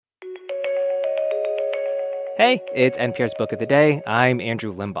Hey, it's NPR's Book of the Day. I'm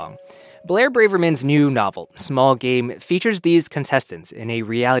Andrew Limbong. Blair Braverman's new novel, Small Game, features these contestants in a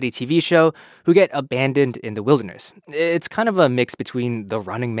reality TV show who get abandoned in the wilderness. It's kind of a mix between The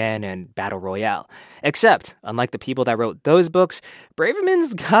Running Man and Battle Royale. Except, unlike the people that wrote those books,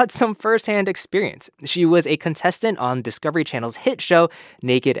 Braverman's got some firsthand experience. She was a contestant on Discovery Channel's hit show,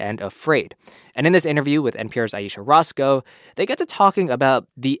 Naked and Afraid. And in this interview with NPR's Ayesha Roscoe, they get to talking about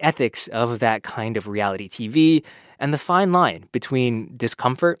the ethics of that kind of reality TV and the fine line between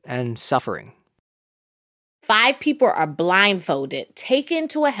discomfort and suffering. 5 people are blindfolded, taken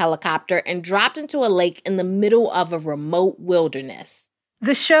to a helicopter, and dropped into a lake in the middle of a remote wilderness.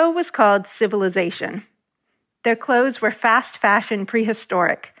 The show was called Civilization. Their clothes were fast fashion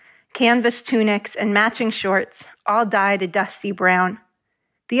prehistoric, canvas tunics and matching shorts, all dyed a dusty brown.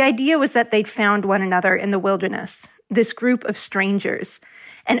 The idea was that they'd found one another in the wilderness, this group of strangers,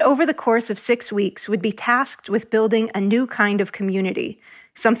 and over the course of 6 weeks would be tasked with building a new kind of community,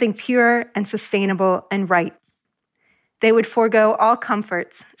 something pure and sustainable and right. They would forego all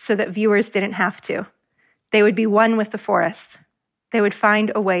comforts so that viewers didn't have to. They would be one with the forest. They would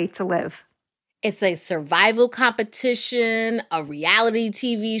find a way to live. It's a survival competition, a reality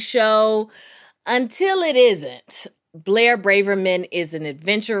TV show, until it isn't. Blair Braverman is an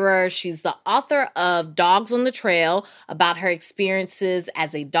adventurer. She's the author of Dogs on the Trail, about her experiences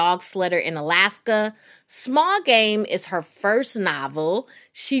as a dog sledder in Alaska. Small Game is her first novel.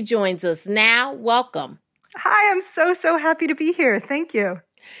 She joins us now. Welcome. Hi, I'm so happy to be here. Thank you.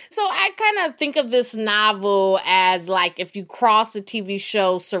 So I kind of think of this novel as like if you cross the TV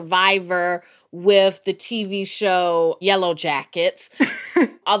show Survivor with the TV show Yellow Jackets.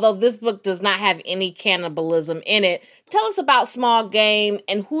 Although this book does not have any cannibalism in it. Tell us about Small Game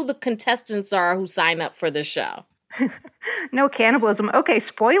and who the contestants are who sign up for the show. No cannibalism. Okay,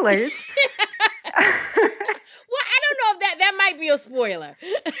 spoilers. Well, I don't know if that might be a spoiler.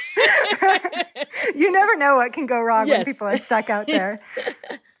 You never know what can go wrong when people are stuck out there.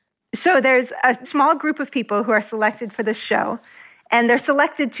 So there's a small group of people who are selected for this show, and they're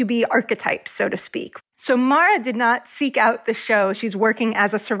selected to be archetypes, so to speak. So Mara did not seek out the show. She's working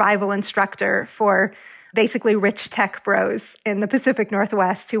as a survival instructor for basically rich tech bros in the Pacific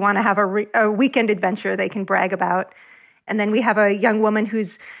Northwest who want to have a weekend adventure they can brag about. And then we have a young woman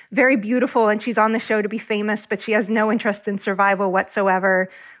who's very beautiful, and she's on the show to be famous, but she has no interest in survival whatsoever.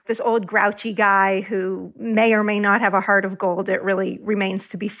 This old grouchy guy who may or may not have a heart of gold. It really remains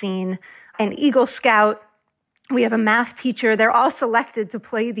to be seen. An Eagle Scout. We have a math teacher. They're all selected to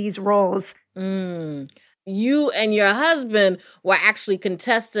play these roles. You and your husband were actually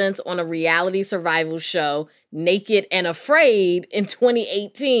contestants on a reality survival show, Naked and Afraid, in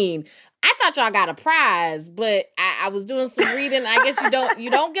 2018. I thought y'all got a prize, but I was doing some reading. I guess you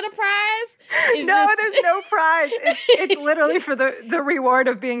don't get a prize? There's no prize. It's literally for the reward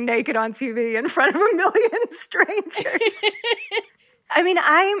of being naked on TV in front of a million strangers. I mean,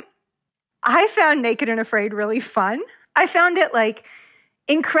 I found Naked and Afraid really fun. I found it like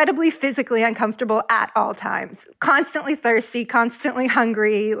incredibly physically uncomfortable at all times. Constantly thirsty, constantly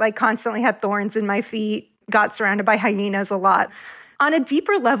hungry, like constantly had thorns in my feet, got surrounded by hyenas a lot. On a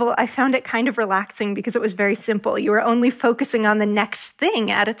deeper level, I found it kind of relaxing because it was very simple. You were only focusing on the next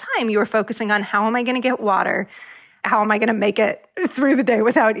thing at a time. You were focusing on how am I going to get water? How am I going to make it through the day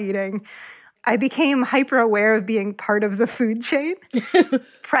without eating? I became hyper aware of being part of the food chain.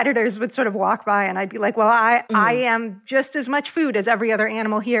 Predators would sort of walk by and I'd be like, well, I am just as much food as every other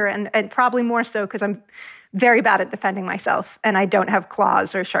animal here, and probably more so because I'm very bad at defending myself and I don't have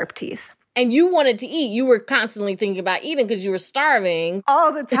claws or sharp teeth. And you wanted to eat. You were constantly thinking about eating because you were starving.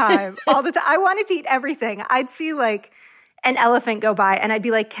 All the time. I wanted to eat everything. I'd see like an elephant go by and I'd be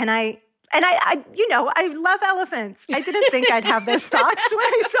like, can I? And I love elephants. I didn't think I'd have those thoughts when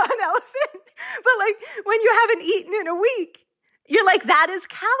I saw an elephant. But like when you haven't eaten in a week, you're like, that is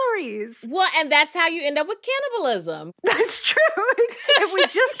calories. Well, and that's how you end up with cannibalism. That's true. If we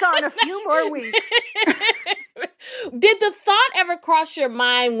just gone a few more weeks. Did the thought ever cross your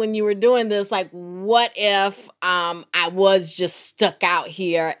mind when you were doing this? Like, what if I was just stuck out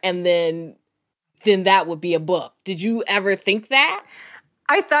here and then that would be a book? Did you ever think that?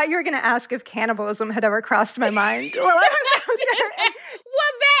 I thought you were going to ask if cannibalism had ever crossed my mind. Well,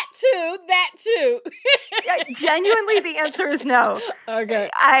 that too. Yeah, genuinely, the answer is no. Okay.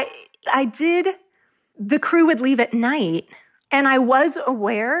 I did. The crew would leave at night, and I was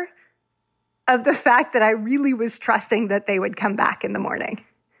aware of the fact that I really was trusting that they would come back in the morning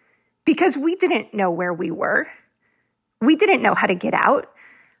because we didn't know where we were. We didn't know how to get out.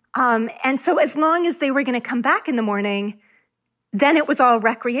 And so as long as they were going to come back in the morning, then it was all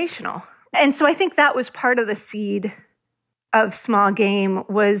recreational, And so I think that was part of the seed of Small Game,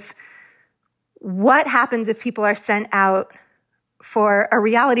 was what happens if people are sent out for a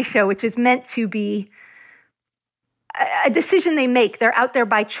reality show, which is meant to be a decision they make. They're out there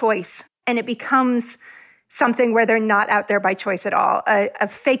by choice, and it becomes something where they're not out there by choice at all, a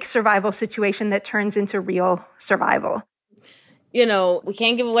fake survival situation that turns into real survival. You know, we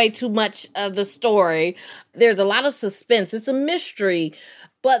can't give away too much of the story. There's a lot of suspense. It's a mystery.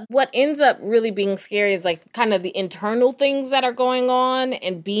 But what ends up really being scary is like kind of the internal things that are going on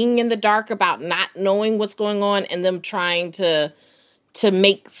and being in the dark about not knowing what's going on and them trying to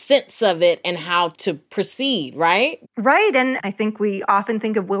make sense of it and how to proceed, right? Right. And I think we often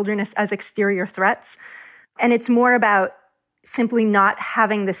think of wilderness as exterior threats. And it's more about simply not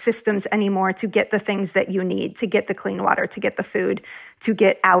having the systems anymore to get the things that you need, to get the clean water, to get the food, to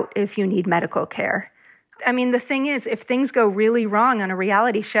get out if you need medical care. I mean, the thing is, if things go really wrong on a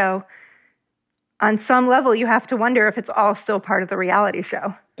reality show, on some level, you have to wonder if it's all still part of the reality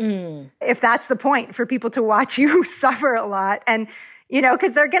show. If that's the point, for people to watch you suffer a lot. And, you know,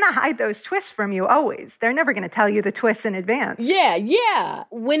 because they're going to hide those twists from you always. They're never going to tell you the twists in advance. Yeah.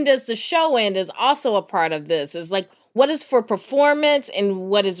 When does the show end is also a part of this. It's like, what is for performance and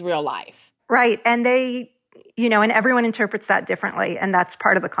what is real life? Right. And they, you know, and everyone interprets that differently. And that's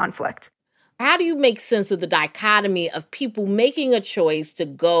part of the conflict. How do you make sense of the dichotomy of people making a choice to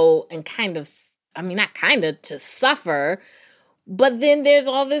go and to suffer, but then there's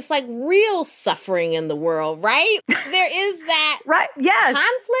all this like real suffering in the world, right? There is that right, yes.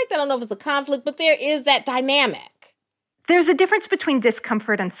 conflict. I don't know if it's a conflict, but there is that dynamic. There's a difference between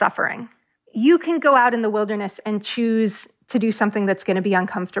discomfort and suffering. You can go out in the wilderness and choose to do something that's going to be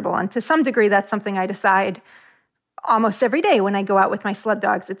uncomfortable. And to some degree, that's something I decide almost every day when I go out with my sled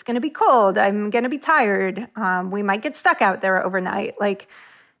dogs. It's going to be cold. I'm going to be tired. We might get stuck out there overnight. Like,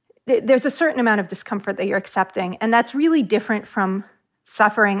 there's a certain amount of discomfort that you're accepting. And that's really different from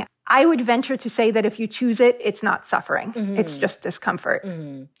suffering. I would venture to say that if you choose it, it's not suffering. Mm-hmm. It's just discomfort.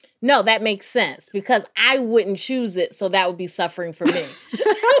 Mm-hmm. No, that makes sense because I wouldn't choose it. So that would be suffering for me.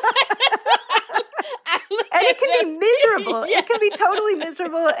 And it can be miserable. Yeah. It can be totally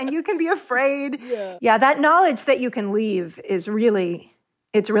miserable and you can be afraid. Yeah, that knowledge that you can leave is really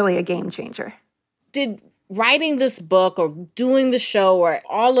a game changer. Did writing this book or doing the show or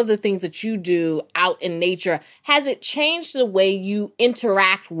all of the things that you do out in nature, has it changed the way you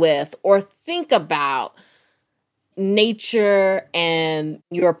interact with or think about nature and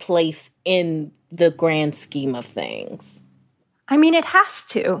your place in the grand scheme of things? I mean, it has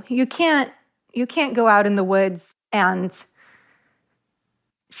to. You can't go out in the woods and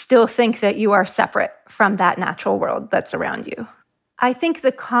still think that you are separate from that natural world that's around you. I think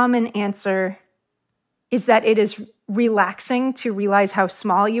the common answer is that it is relaxing to realize how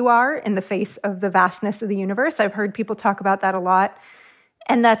small you are in the face of the vastness of the universe. I've heard people talk about that a lot.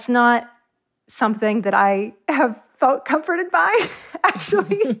 And that's not something that I have felt comforted by,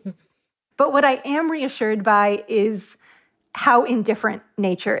 actually. But what I am reassured by is how indifferent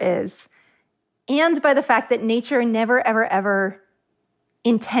nature is. And by the fact that nature never, ever, ever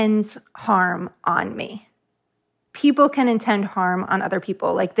intends harm on me. People can intend harm on other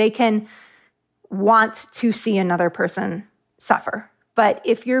people. Like, they can want to see another person suffer. But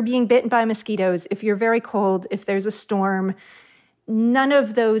if you're being bitten by mosquitoes, if you're very cold, if there's a storm, none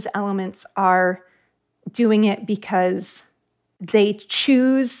of those elements are doing it because they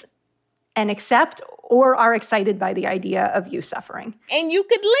choose and accept or are excited by the idea of you suffering. And you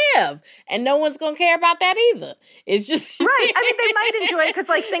could live, and no one's going to care about that either. It's just... Right. I mean, they might enjoy it because,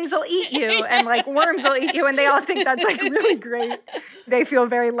 like, things will eat you, and, like, worms will eat you, and they all think that's, like, really great. They feel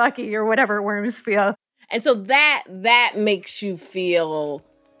very lucky, or whatever worms feel. And so that makes you feel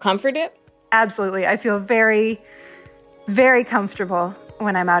comforted? Absolutely. I feel very, very comfortable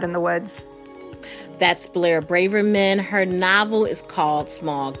when I'm out in the woods. That's Blair Braverman. Her novel is called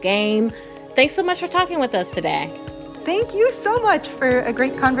Small Game. Thanks so much for talking with us today. Thank you so much for a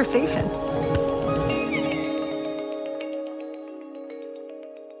great conversation.